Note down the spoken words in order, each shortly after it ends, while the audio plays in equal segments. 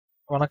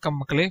வணக்கம்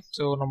மக்களே.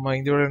 ஸோ நம்ம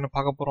இந்த வீடியோ என்ன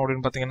பார்க்க போறோம்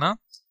அப்படின்னு பார்த்தீங்கன்னா,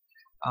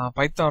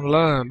 பைத்தான்ல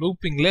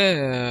லூப்பிங்ல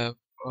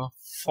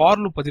ஃபார்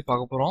லூப் பத்தி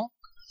பார்க்க போறோம்.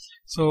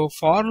 ஸோ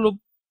ஃபார் லூப்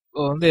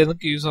வந்து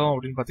எதுக்கு யூஸ் ஆகும்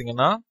அப்படின்னு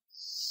பார்த்தீங்கன்னா,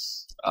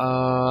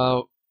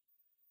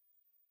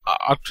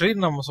 ஆக்சுவலி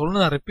நம்ம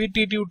சொன்ன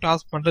ரெப்பிட்டேட்டிவ்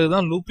டாஸ்க் பண்றது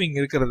தான் லூப்பிங்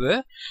இருக்கிறது.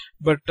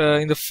 பட்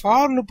இந்த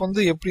ஃபார் லூப்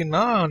வந்து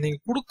எப்படின்னா, நீங்க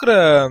கொடுக்குற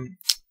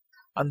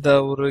அந்த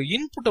ஒரு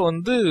இன்புட்டை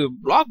வந்து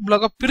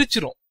பிளாக்கா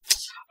பிரிச்சிரும்.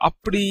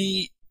 அப்படி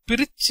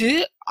பிரிச்சு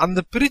அந்த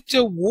பிரிச்ச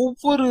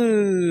ஒவ்வொரு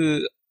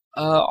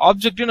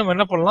ஆப்ஜெக்டையும் நம்ம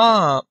என்ன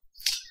பண்ணலாம்,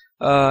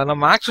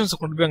 நம்ம ஆக்ஷன்ஸை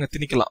கொண்டு போய் அங்க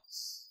திணிக்கலாம்.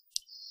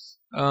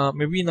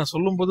 மேபி நான்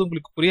சொல்லும் போது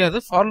உங்களுக்கு புரியாது,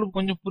 ஃபார் லூப்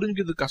கொஞ்சம்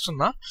புரிஞ்சது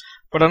கஷ்டம் தான்.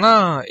 பட் ஆனா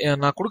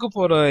நான் கொடுக்க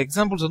போற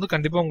எக்ஸாம்பிள்ஸ் வந்து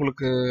கண்டிப்பா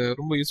உங்களுக்கு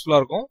ரொம்ப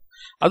யூஸ்ஃபுல்லா இருக்கும்.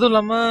 அதுவும்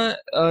இல்லாம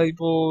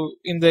இப்போ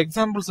இந்த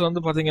எக்ஸாம்பிள்ஸ்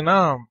வந்து பாத்தீங்கன்னா,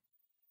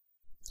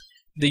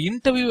 இந்த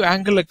இன்டர்வியூ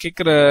ஆங்கிள்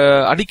கேட்கிற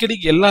அடிக்கடி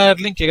எல்லா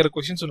இடத்துலயும் கேட்கிற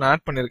கொஸ்டின்ஸ் நான்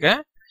ஆட்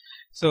பண்ணிருக்கேன்.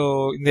 ஸோ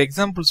இந்த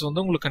எக்ஸாம்பிள்ஸ்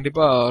வந்து உங்களுக்கு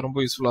கண்டிப்பா ரொம்ப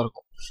யூஸ்ஃபுல்லா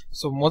இருக்கும்.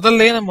 ஸோ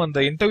முதல்ல நம்ம அந்த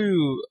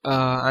இன்டர்வியூ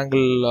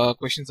ஆங்கிள்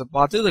கொஸ்டின்ஸை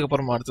பார்த்து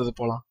அதுக்கப்புறமா அடுத்தது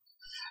போகலாம்,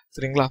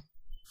 சரிங்களா?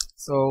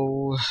 So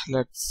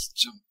let's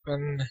jump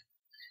in.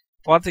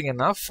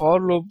 பார்த்தீங்கன்னா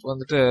ஃபார் லூப்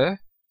வந்துட்டு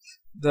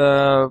இந்த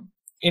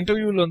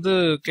இன்டர்வியூவில் வந்து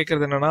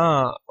கேட்கறது என்னன்னா,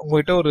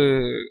 உங்ககிட்ட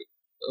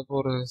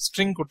ஒரு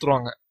ஸ்ட்ரிங்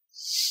கொடுத்துருவாங்க,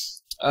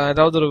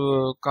 ஏதாவது ஒரு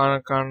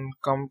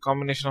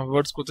காம்பினேஷன் ஆஃப்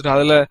வேர்ட்ஸ் கொடுத்துட்டு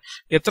அதுல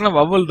எத்தனை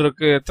வவல்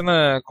இருக்கு, எத்தனை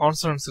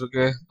கான்சனன்ட்ஸ்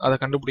இருக்கு, அதை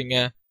கண்டுபிடிங்க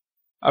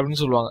அப்படின்னு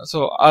சொல்லுவாங்க. ஸோ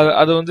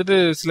அது வந்துட்டு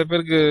சில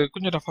பேருக்கு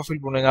கொஞ்சம் டஃபா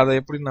ஃபீல் பண்ணுவாங்க. அதை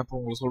எப்படி நான் இப்போ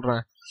உங்களுக்கு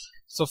சொல்றேன்.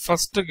 ஸோ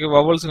ஃபர்ஸ்ட்டுக்கு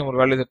வவல்ஸ் நம்ம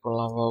ஒரு வேல்யூ செட்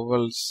பண்ணலாம்.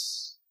 வவல்ஸ்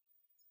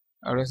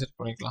அப்படின்னு செட்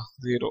பண்ணிக்கலாம்,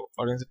 0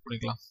 அப்படின்னு செட்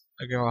பண்ணிக்கலாம்.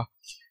 ஓகேவா?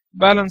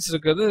 பேலன்ஸ்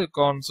இருக்கிறது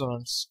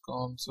கான்சோனன்ட்ஸ்,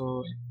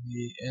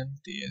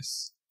 கான்சோஎன்டிஎஸ்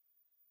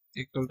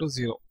ஈக்குவல் டு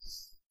 0,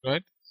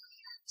 ரைட்?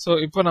 ஸோ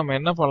இப்போ நம்ம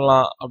என்ன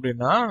பண்ணலாம்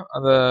அப்படின்னா,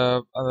 அந்த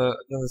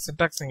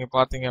சின்டாக்ஸ் நீங்க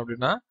பார்த்தீங்க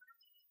அப்படின்னா,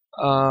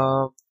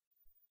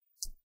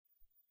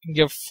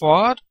 இங்க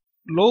ஃபார்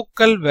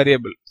லோக்கல்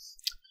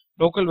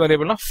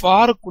வேரியபிள்னா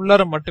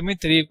ஃபாருக்குள்ளார மட்டுமே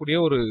தெரியக்கூடிய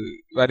ஒரு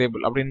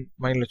வேரியபிள் அப்படின்னு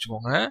மைண்ட்ல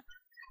வச்சுக்கோங்க.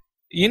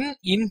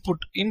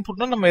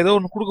 இன்புட்னா நம்ம ஏதோ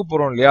ஒன்று கொடுக்க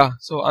போறோம் இல்லையா?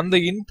 ஸோ அந்த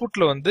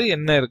இன்புட்ல வந்து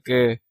என்ன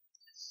இருக்கு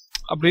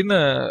அப்படின்னு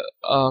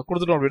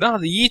கொடுத்துட்டோம் அப்படின்னா,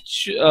 அது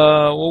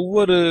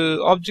ஒவ்வொரு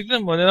ஆப்ஜெக்டும்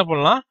நம்ம வந்து என்ன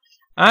பண்ணலாம்,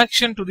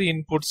 ஆக்ஷன் டு தி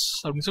இன்புட்ஸ்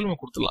அப்படின்னு சொல்லி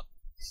நம்ம கொடுத்துடலாம்,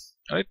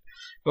 ரைட்?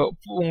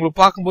 உங்களுக்கு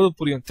பார்க்கும்போது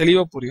புரியும்,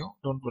 தெளிவா புரியும்,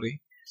 டோன்ட் வரி.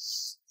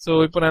 ஸோ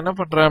இப்போ நான் என்ன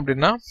பண்றேன்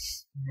அப்படின்னா,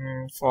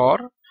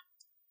 ஃபார்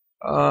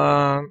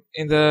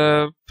இந்த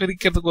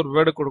பிரிக்கிறதுக்கு ஒரு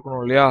வேர்டு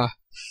கொடுக்கணும் இல்லையா?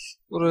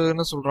 ஒரு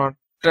என்ன சொல்றோம்,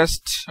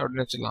 டெஸ்ட்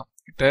அப்படின்னு வச்சுக்கலாம்.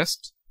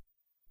 டெஸ்ட்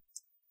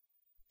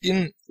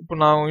இப்போ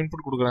நான்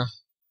இன்புட் கொடுக்குறேன்,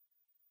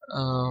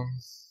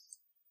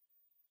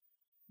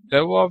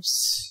 DevOps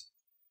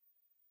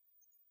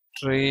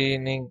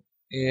training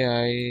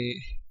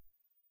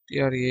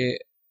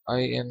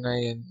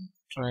TRAININ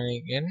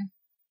training in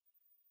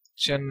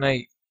Chennai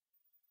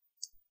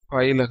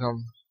Payilagam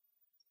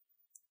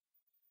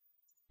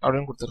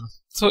அப்படின்னு கொடுத்துறேன்.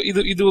 ஸோ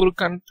இது ஒரு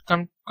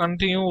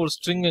கண்டினியூ ஒரு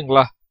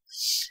ஸ்ட்ரிங்குங்களா?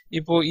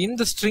 இப்போ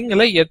இந்த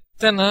ஸ்ட்ரிங்ல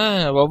எத்தனை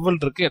வவல்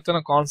இருக்கு, எத்தனை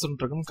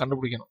கான்சனன்ட் இருக்குன்னு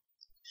கண்டுபிடிக்கணும்.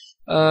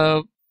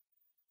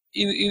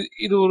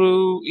 இது ஒரு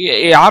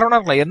யாரோனா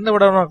இருக்கலாம், என்ன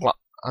விட இருக்கலாம்,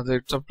 அது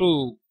it's up to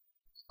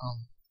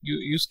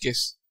use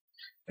case,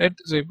 right?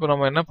 So இப்போ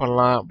நம்ம என்ன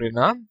பண்ணலாம்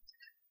அப்படின்னா,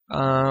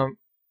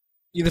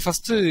 இது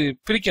ஃபர்ஸ்ட்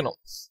பிரிக்கணும்.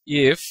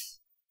 இஃப்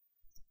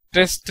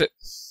டெஸ்ட்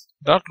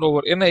டாட்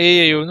லோவர், ஏன்னா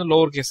ஏஐ வந்து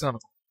லோவர் கேஸ் தான்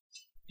இருக்கும்.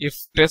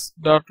 If test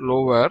dot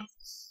lower,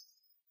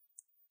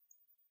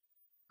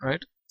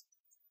 right,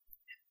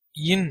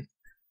 இன்,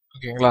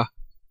 ஓகேங்களா?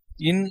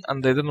 இன்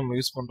அந்த இது நம்ம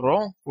யூஸ்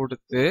பண்றோம்,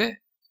 கொடுத்து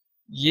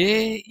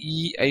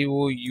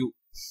AEIOU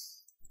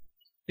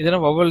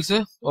இதெல்லாம் வவல்ஸ்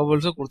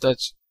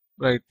கொடுத்தாச்சு,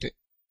 ரைட்?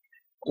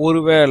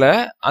 ஒருவேளை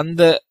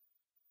அந்த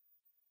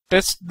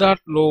டெஸ்ட்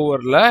டாட்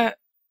லோவர்ல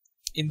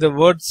இந்த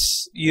வேர்ட்ஸ்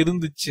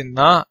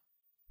இருந்துச்சுன்னா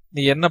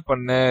நீ என்ன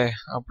பண்ண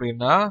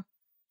அப்படின்னா,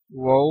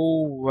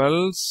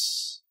 vowels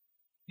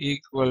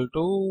equal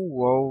to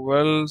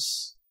vowels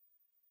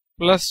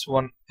plus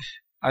 1,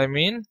 I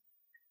mean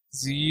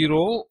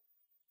 0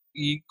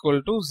 equal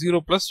to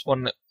 0 plus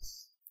 1,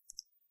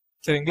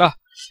 சரிங்களா?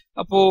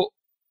 அப்போ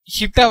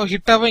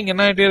ஹிட்டாவ இங்க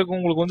என்ன ஆகிட்டே இருக்கும்,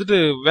 உங்களுக்கு வந்துட்டு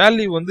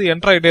வேல்யூ வந்து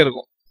என்டர் ஆகிட்டே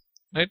இருக்கும்,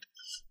 ரைட்?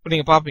 இப்போ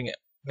நீங்க பாப்பீங்க.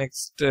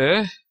 நெக்ஸ்ட்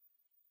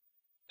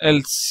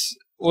எல்ஸ்,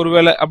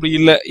 ஒருவேளை அப்படி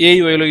இல்ல,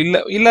 ஏஐல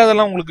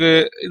இல்லாதெல்லாம் உங்களுக்கு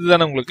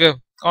இதுதானே, உங்களுக்கு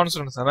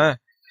கான்சனன்ஸ் தானே.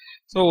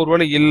 ஸோ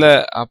ஒருவேளை இல்ல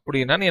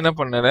அப்படின்னா நீ என்ன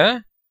பண்ணுற,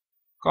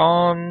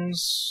 consonants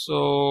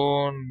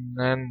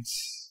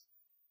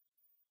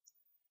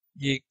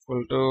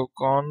equal to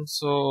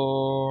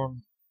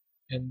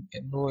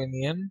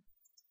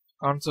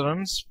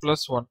consonants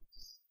plus 1,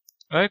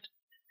 right?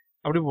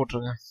 அப்படி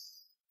போட்டுருங்க.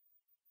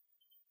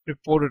 இப்படி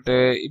போட்டுட்டு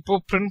இப்போ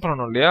பிரிண்ட்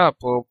பண்ணணும் இல்லையா?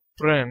 அப்போ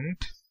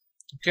print,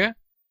 okay,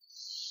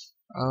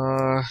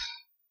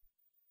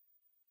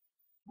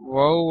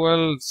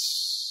 vowels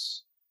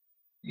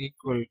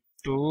equal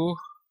to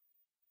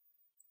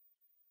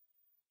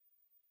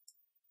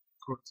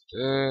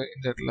கொடுத்துட்டு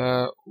இந்த இடத்துல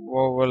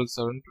vowels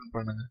அப்படின்னு பிரிண்ட்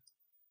பண்ணுங்க.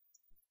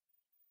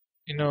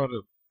 இன்னொரு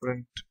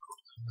பிரிண்ட்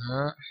கொடுத்துருங்க,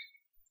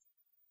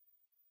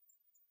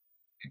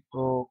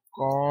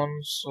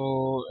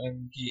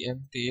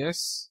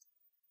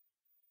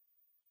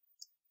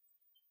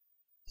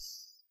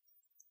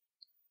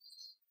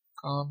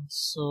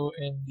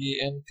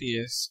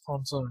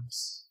 consonants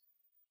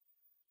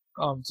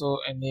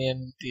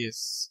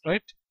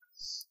right.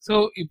 So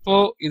இப்போ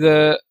இத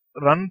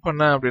ரன்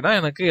பண்ண அப்படின்னா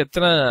எனக்கு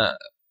எத்தனை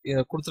இத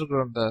கொடுத்திருக்கிற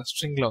அந்த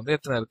ஸ்ட்ரிங்ல வந்து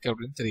எத்தனை இருக்கு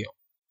அப்படின்னு தெரியும்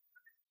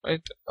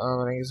ரைட்.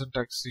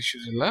 syntax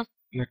issues இல்ல,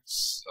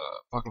 லெட்ஸ்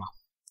பார்க்கலாம்.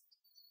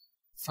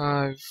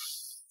 5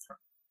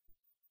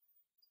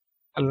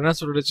 அதுல என்ன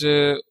சொல்லிடுச்சு,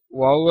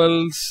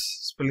 vowels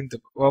ஸ்பெல்லிங்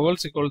தப்பு,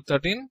 vowels equal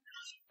 13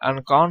 and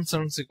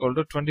consonants equal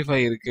to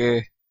 25 இருக்கு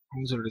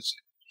அப்படின்னு சொல்லிடுச்சு.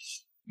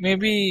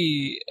 மேபி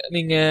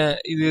நீங்க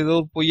இது ஏதோ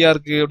பொய்யா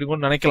இருக்கு அப்படின்னு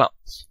கூட நினைக்கலாம்,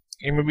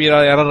 மேபி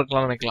யாராவது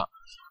இருக்கலாம் நினைக்கலாம்.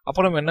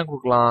 அப்புறம் நம்ம என்ன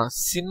கொடுக்கலாம்,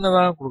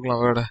 சின்னதா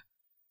கொடுக்கலாம் வேர்டை.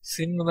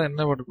 சின்னதா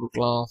என்ன வேர்டு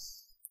கொடுக்கலாம்,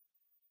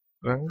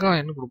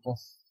 வெங்காயம்னு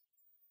கொடுப்போம்.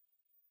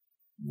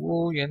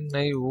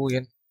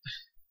 ONION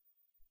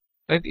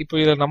right. இப்போ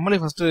இதை நம்மளே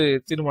ஃபர்ஸ்ட்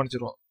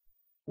தீர்மானிச்சிருவோம்.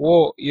 ஓ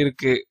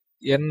இருக்கு,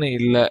 N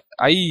இல்ல,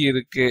 I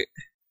இருக்கு,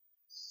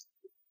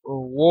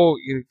 O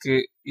இருக்கு,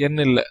 N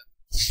இல்ல.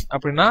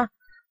 அப்படின்னா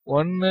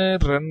 1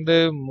 2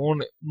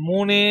 3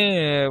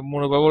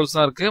 3 vowels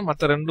தான் இருக்கு,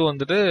 மற்ற ரெண்டும்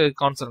வந்துட்டு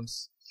கான்சனன்ட்ஸ்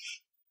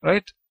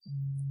ரைட்.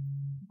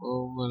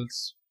 vowels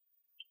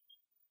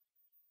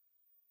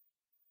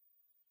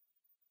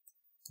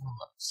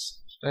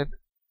right.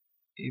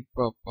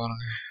 இப்போ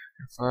பாருங்க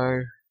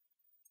 5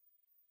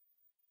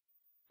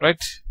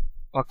 ரைட்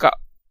பக்கா.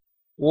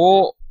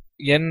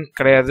 ON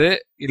கிடையாது,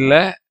 இல்ல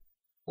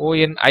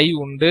ONI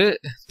உண்டு,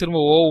 திரும்ப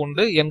O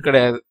உண்டு, N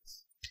கிடையாது.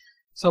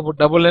 ஸோ அப்போ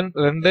டபுள் N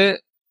 2,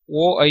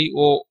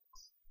 OIO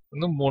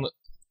வந்து 3.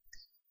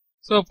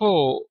 ஸோ அப்போ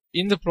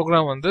இந்த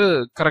ப்ரோக்ராம் வந்து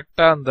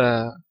கரெக்டா அந்த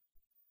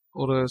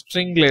ஒரு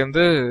ஸ்ட்ரிங்ல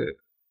இருந்து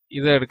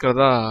இதை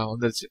எடுக்கிறதா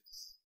வந்துருச்சு.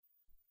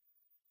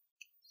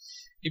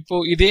 இப்போ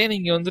இதே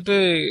நீங்க வந்துட்டு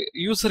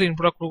யூசர்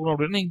இன்புட்டா கொடுக்கணும்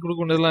அப்படின்னா நீங்க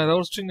கொடுக்க வேண்டியதுலாம்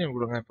ஏதாவது ஒரு ஸ்ட்ரிங் நேம்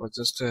கொடுங்க. இப்போ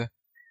ஜஸ்ட்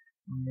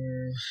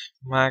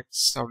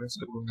மேக்ஸ் அப்படின்னு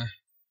சொல்லி கொடுங்க.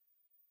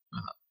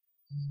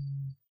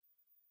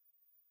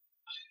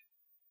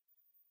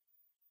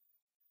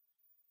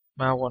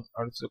 mav1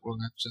 அப்படின்னு சொல்லி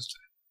கொடுங்க. ஜஸ்ட்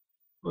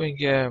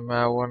இங்க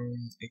mav1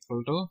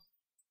 equal to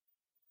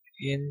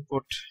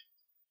input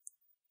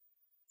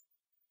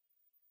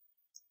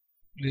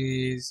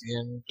please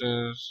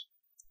enter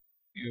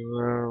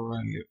your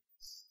value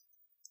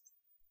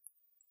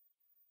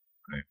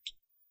right.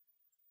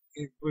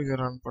 இப்போ இதை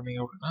ரன் பண்ணீங்க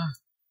அப்படின்னா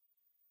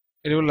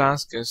it will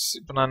ask us.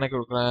 இப்போ நான் என்ன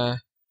கொடுக்குறேன்,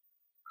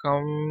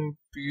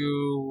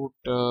 கம்ப்யூட்டர்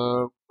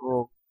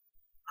ப்ரோக்ராமிங்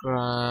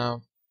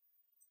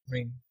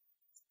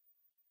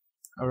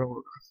அப்படின்னு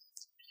கொடுக்குறேன்.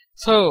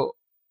 ஸோ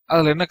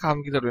அதில் என்ன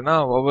காமிக்குது அப்படின்னா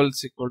vowels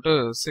equal to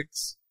 6,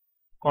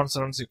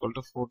 consonants equal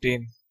to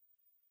 14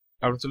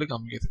 அப்படின்னு சொல்லி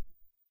காமிக்குது.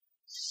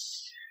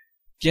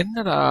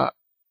 என்னடா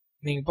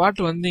நீங்க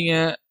பாட்டு வந்தீங்க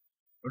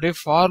அப்படியே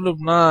ஃபார்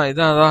லூப்னா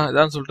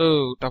இதான் சொல்லிட்டு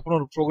டப்புனு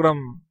ஒரு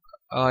ப்ரோக்ராம்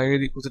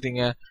எழுதி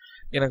கொடுத்துட்டீங்க,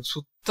 எனக்கு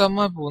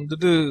சுத்தமா இப்போ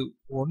வந்துட்டு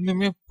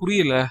ஒண்ணுமே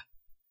புரியல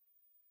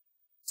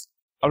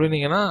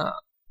அப்படின்னீங்கன்னா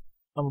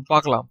நம்ம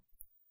பார்க்கலாம்.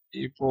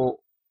 இப்போ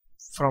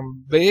ஃப்ரம்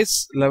பேஸ்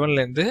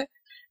லெவல்ல இருந்து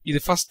இது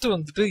ஃபர்ஸ்ட்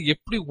வந்துட்டு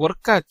எப்படி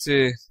ஒர்க் ஆச்சு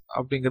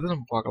அப்படிங்கறது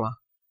நம்ம பார்க்கலாம்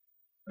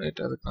ரைட்.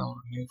 அதுக்கு நான்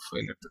ஒரு நியூ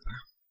ஃபைல்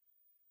எடுத்துக்கிறேன்.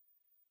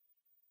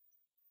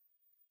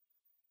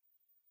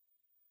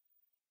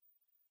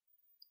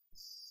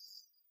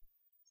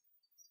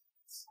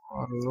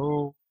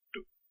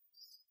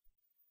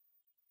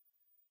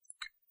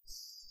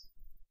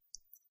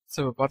 ஸோ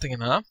இப்போ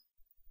பார்த்தீங்கன்னா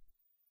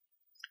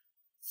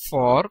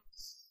for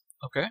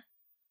okay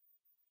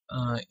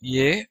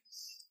A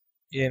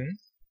N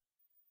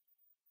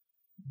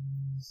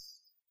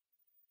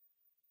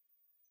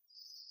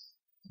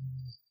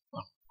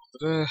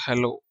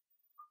hello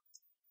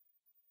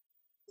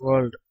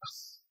world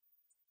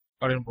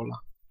அப்படின்னு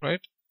போடலாம்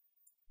ரைட்.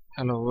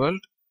 Hello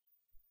world.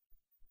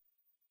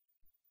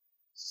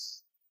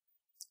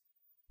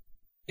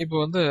 இப்போ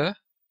வந்து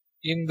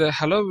இந்த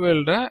ஹலோ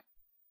வேர்ல்ட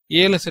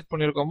ஏல செட்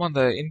பண்ணியிருக்கோமோ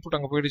அந்த இன்புட்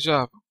அங்கே போயிடுச்சா,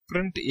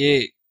 பிரிண்ட் ஏ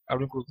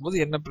அப்படின்னு கொடுக்கும்போது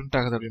என்ன பிரிண்ட்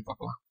ஆகுது அப்படின்னு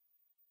பார்க்கலாம்.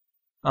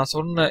 நான்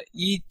சொன்ன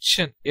ஈச்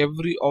அண்ட்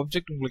எவ்ரி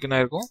ஆப்ஜெக்ட் உங்களுக்கு என்ன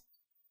இருக்கும்,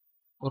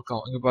 ஒர்க்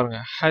ஆகும். இங்க பாருங்க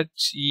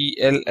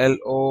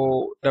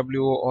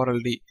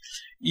HELLOWORLD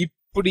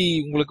இப்படி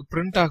உங்களுக்கு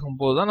பிரிண்ட்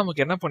ஆகும்போது தான்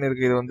நமக்கு என்ன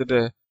பண்ணிருக்கு, இது வந்துட்டு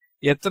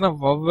எத்தனை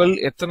வவல்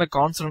எத்தனை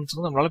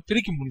கான்சனன்ட்ஸ் நம்மளால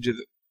பிரிக்க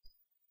முடிஞ்சது.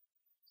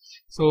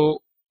 ஸோ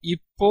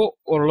இப்போ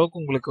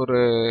ஓரளவுக்கு உங்களுக்கு ஒரு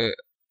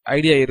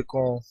ஐடியா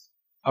இருக்கும்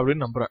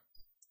அப்படின்னு நம்புறேன்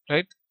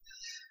ரைட்.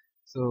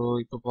 ஸோ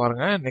இப்போ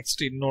பாருங்க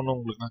நெக்ஸ்ட் இன்னொன்னு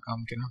உங்களுக்கு நான்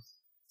காமிக்கிறேன்.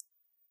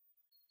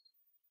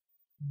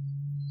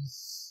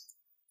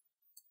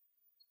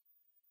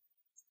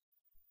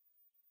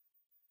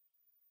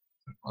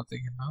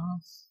 பார்த்தீங்கன்னா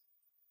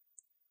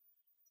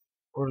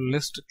ஒரு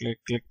லிஸ்ட்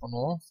கிளிக்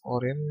பண்ணுவோம்.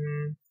 ஃபார் என்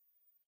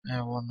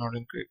ஒன்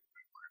அப்படின்னு கிளிக்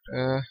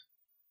பண்ணிட்டு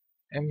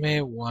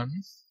MA1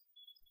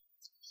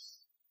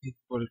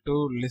 equal to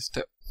list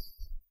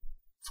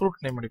fruit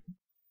name அடிப்போம்.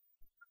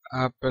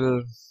 Apple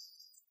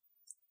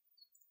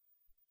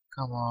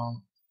comma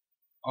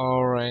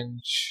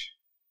orange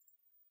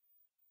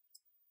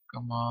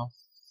comma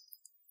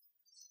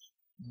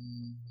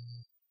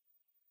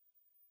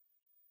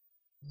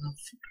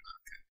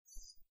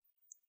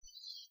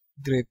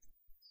grape.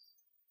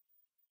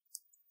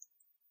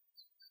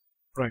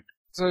 Right.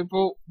 So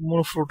இப்போ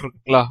 3 ஃப்ரூட்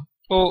இருக்குங்களா?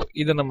 இப்போ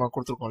இதை நம்ம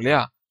கொடுத்துருக்கோம்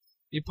இல்லையா?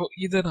 இப்போ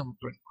இதை நம்ம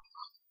பிரிண்ட்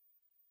பண்ணலாம்.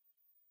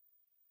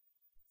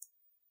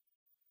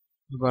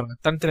 பாருங்க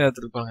தனித்தனியாக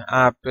எடுத்துருப்பாங்க.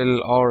 ஆப்பிள்,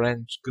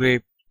 ஆரஞ்சு,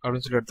 கிரேப்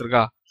அப்படின்னு சொல்லி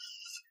எடுத்திருக்கா.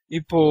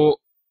 இப்போ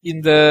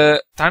இந்த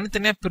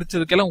தனித்தனியா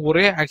பிரிச்சதுக்கெல்லாம்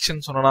ஒரே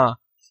ஆக்ஷன் சொன்னா,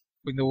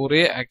 இந்த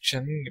ஒரே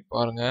ஆக்ஷன்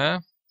பாருங்க.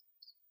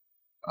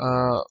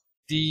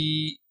 தி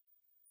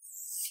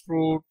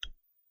ஃப்ரூட்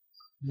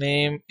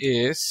நேம்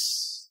இஸ்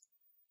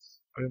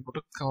அப்படின்னு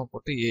போட்டு கமா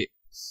போட்டு ஏ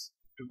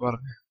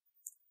பாருங்க.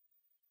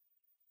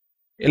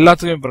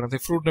 எல்லாத்துக்குமே பாருங்க.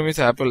 தி fruit name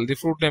is apple, the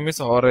fruit name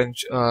is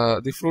orange,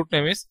 the fruit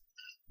name is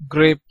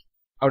grape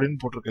அப்படின்னு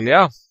போட்டிருக்கு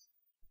இல்லையா?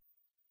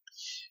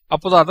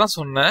 அப்போதான் அதான்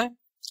சொன்னேன்,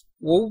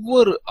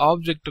 ஒவ்வொரு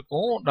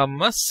ஆப்ஜெக்டுக்கும்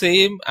நம்ம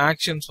சேம்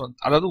ஆக்ஷன்ஸ் வந்து,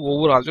 அதாவது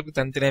ஒவ்வொரு ஆப்ஜெக்ட்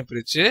தனித்தனியா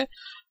பிரிச்சு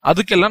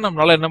அதுக்கெல்லாம்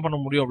நம்மளால என்ன பண்ண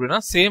முடியும் அப்படின்னா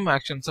சேம்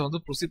ஆக்ஷன்ஸை வந்து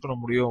ப்ரொசீட் பண்ண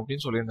முடியும்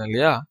அப்படின்னு சொல்லியிருந்தேன்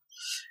இல்லையா?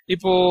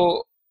 இப்போ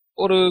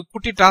ஒரு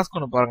குட்டி டாஸ்க்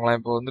ஒன்று பாருங்களேன்.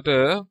 இப்போ வந்துட்டு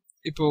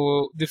இப்போ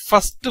the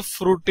first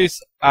fruit is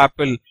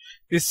apple,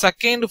 the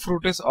second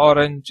fruit is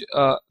orange,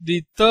 the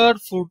third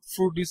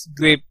fruit is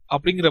grape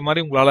அப்படிங்கிற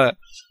மாதிரி உங்களால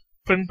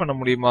பிரிண்ட் பண்ண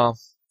முடியுமா?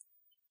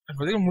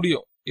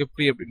 முடியும்.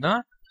 எப்படி அப்படின்னா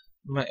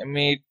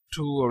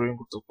MA2 அப்படின்னு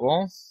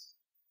கொடுத்துப்போம்.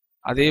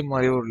 அதே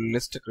மாதிரி ஒரு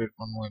லிஸ்ட் கிரியேட்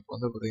பண்ணுவோம். இப்போ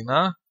வந்து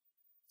பாத்தீங்கன்னா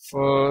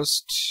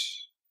first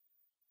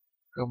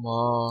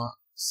comma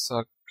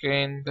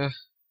second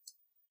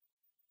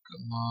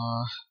comma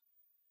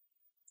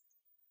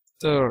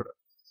third.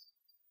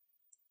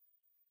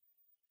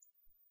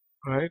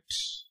 Right,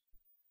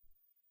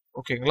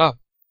 ஓகேங்களா?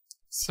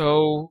 ஸோ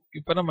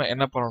இப்போ நம்ம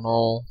என்ன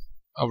பண்ணணும்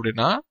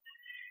அப்படின்னா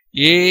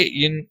ஏ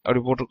இன் அப்படி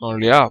போட்டிருக்கோம்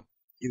இல்லையா?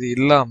 இது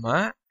இல்லாம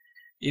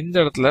இந்த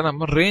இடத்துல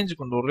நம்ம ரேஞ்ச்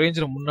கொண்டு வரும்.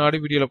 ரேஞ்சில் முன்னாடி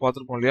வீடியோல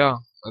பார்த்துருப்போம் இல்லையா?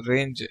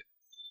 ரேஞ்சு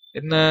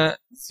என்ன,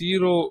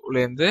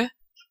 0லேருந்து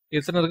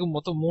எத்தனை இருக்கு?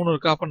 மொத்தம் 3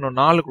 இருக்கு. அப்போ நம்ம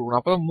 4 கொடுக்கணும்.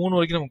 அப்பதான் 3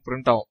 வரைக்கும் நமக்கு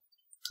பிரிண்ட் ஆகும்.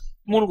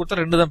 3 கொடுத்தா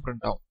 2 தான்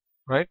பிரிண்ட் ஆகும்.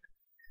 ரைட்,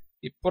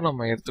 இப்போ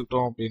நம்ம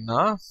எடுத்துக்கிட்டோம்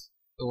அப்படின்னா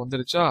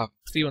வந்துருச்சா,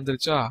 3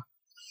 வந்துருச்சா?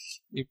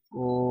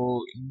 இப்போ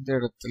இந்த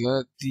இடத்துல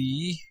தி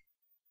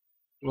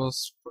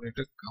க்ளோஸ்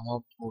பண்ணிட்டு கமா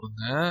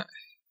போடுங்க.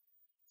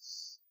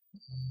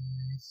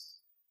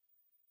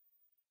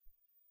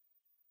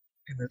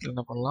 இந்த இடத்துல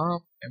என்ன பண்ணலாம்,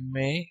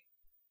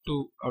 MA2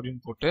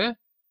 அப்படின்னு போட்டு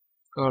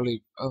காலி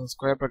அந்த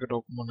ஸ்கொயர் ப்ராக்கெட்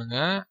ஓப்பன் பண்ணுங்க.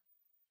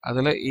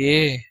 அதுல ஏ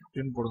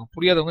அப்படின்னு போடுங்க.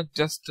 புரியாதவங்க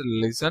ஜஸ்ட்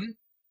லிசன்,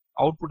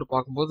 அவுட்புட்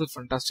பார்க்கும்போது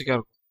ஃபண்டாஸ்டிக்கா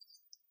இருக்கும்.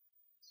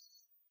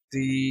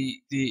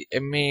 தி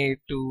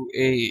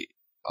MA2A.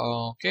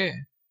 Okay,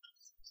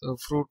 so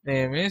fruit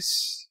name is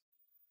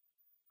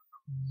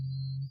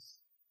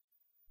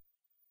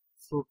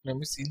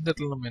இந்த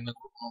இடத்துல நம்ம என்ன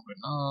கொடுக்கணும்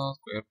அப்படின்னா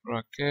square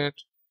bracket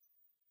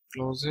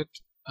close it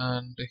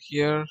and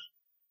here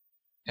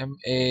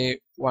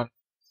MA1.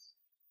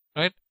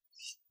 Right,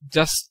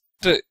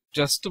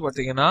 just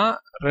பாத்தீங்கன்னா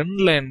 2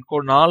 லைன்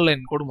கோட் 4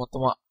 லைன் கோடு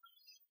மொத்தமா.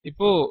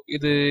 இப்போ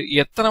இது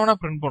எத்தனை வேணா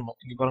பிரிண்ட் பண்ணும்.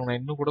 இங்க பாருங்க, நான்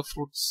இன்னும் கூட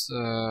ஃப்ரூட்ஸ்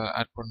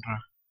ஆட்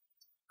பண்றேன்.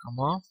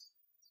 கமா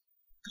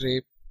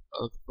கிரேப்,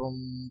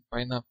 அதுக்கப்புறம்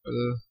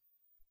pineapple,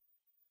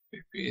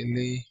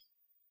 பேபிஎல்லி,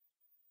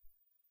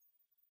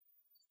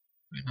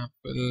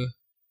 pineapple,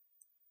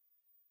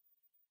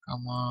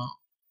 comma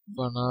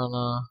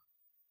banana.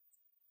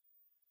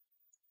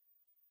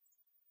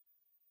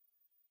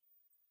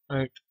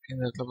 Right,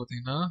 இந்த இடத்துல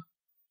பாத்தீங்கன்னா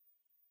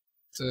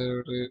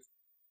third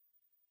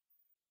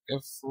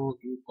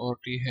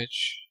FOURTH.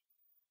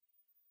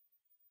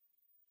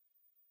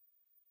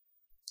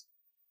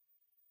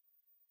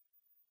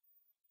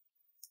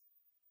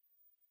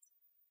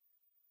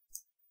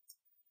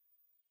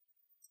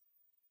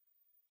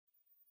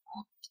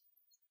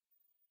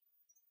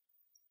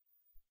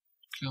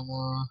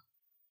 Comma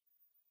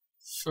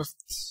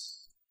fifth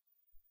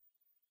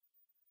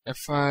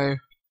F5.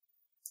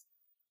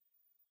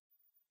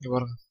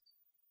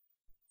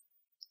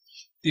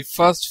 The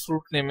first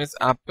fruit name is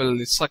apple,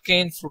 the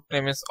second fruit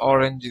name is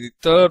orange, the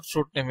third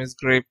fruit name is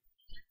grape,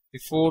 the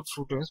fourth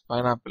fruit name is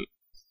pineapple.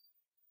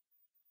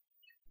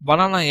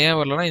 Banana ஏன்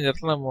வரலன்னா இந்த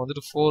இடத்துல நம்ம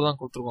வந்துட்டு 4 தான்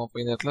கொடுத்துருக்கோம். அப்போ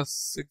இந்த இடத்துல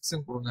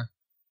 6 கொடுங்க.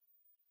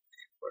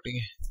 Okay,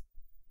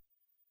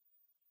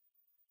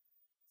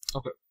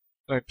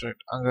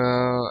 right. அங்க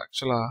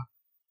ஆக்சுவலா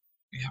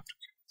we have to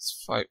give this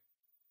 5.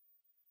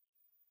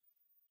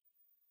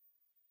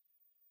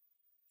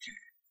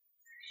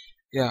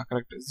 Yeah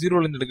correct.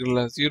 0ல இருந்து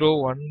எடுக்கல. 0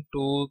 1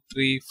 2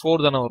 3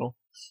 4 தானே வரும்.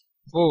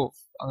 இப்போ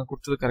அங்க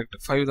கொடுத்தது கரெக்ட்,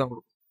 5 தான்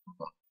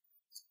கொடுக்கும்.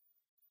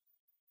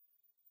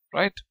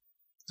 Right,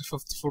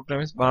 fifth fruit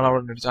name is banana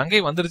வந்துருச்சு.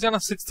 அங்கேயும் வந்துருச்சு,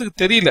 ஆனா 6க்கு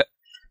தெரியல.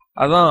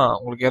 அதான்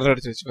உங்களுக்கு எரர்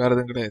அடிச்சிருச்சு, வேற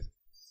எதுவும் கிடையாது.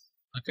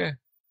 ஓகே,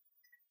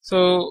 ஸோ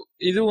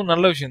இதுவும்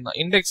நல்ல விஷயம் தான்.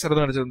 இண்டெக்ஸ்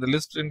எதுவும் அடிச்சிருக்கு, இந்த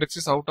list index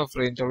is out off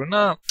range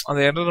அப்படின்னா அந்த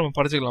எரர் நம்ம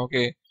படிச்சுக்கலாம்.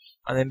 ஓகே,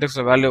 அந்த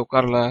இண்டெக்ஸ்ல வேல்யூ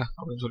உட்காரல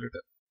அப்படின்னு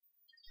சொல்லிட்டு.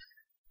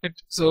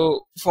 ஸோ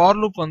ஃபார்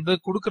லூப் வந்து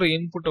கொடுக்குற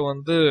இன்புட்டை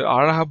வந்து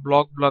அழகா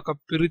பிளாக்கா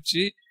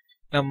பிரிச்சு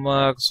நம்ம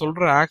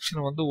சொல்ற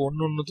ஆக்ஷன் வந்து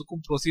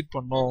ஒன்னொன்னுத்துக்கும் ப்ரொசீட்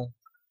பண்ணோம்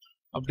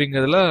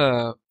அப்படிங்கிறதுல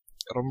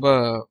ரொம்ப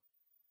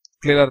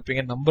கிளியரா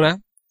இருப்பீங்கன்னு நம்புறேன்.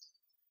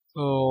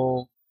 ஸோ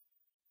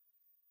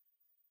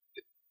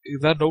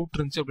ஏதாவது டவுட்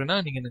இருந்துச்சு அப்படின்னா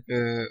நீங்க எனக்கு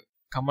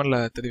கமெண்ட்ல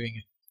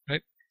தெரிவிங்க.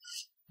 ரைட்,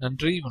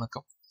 நன்றி,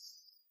 வணக்கம்.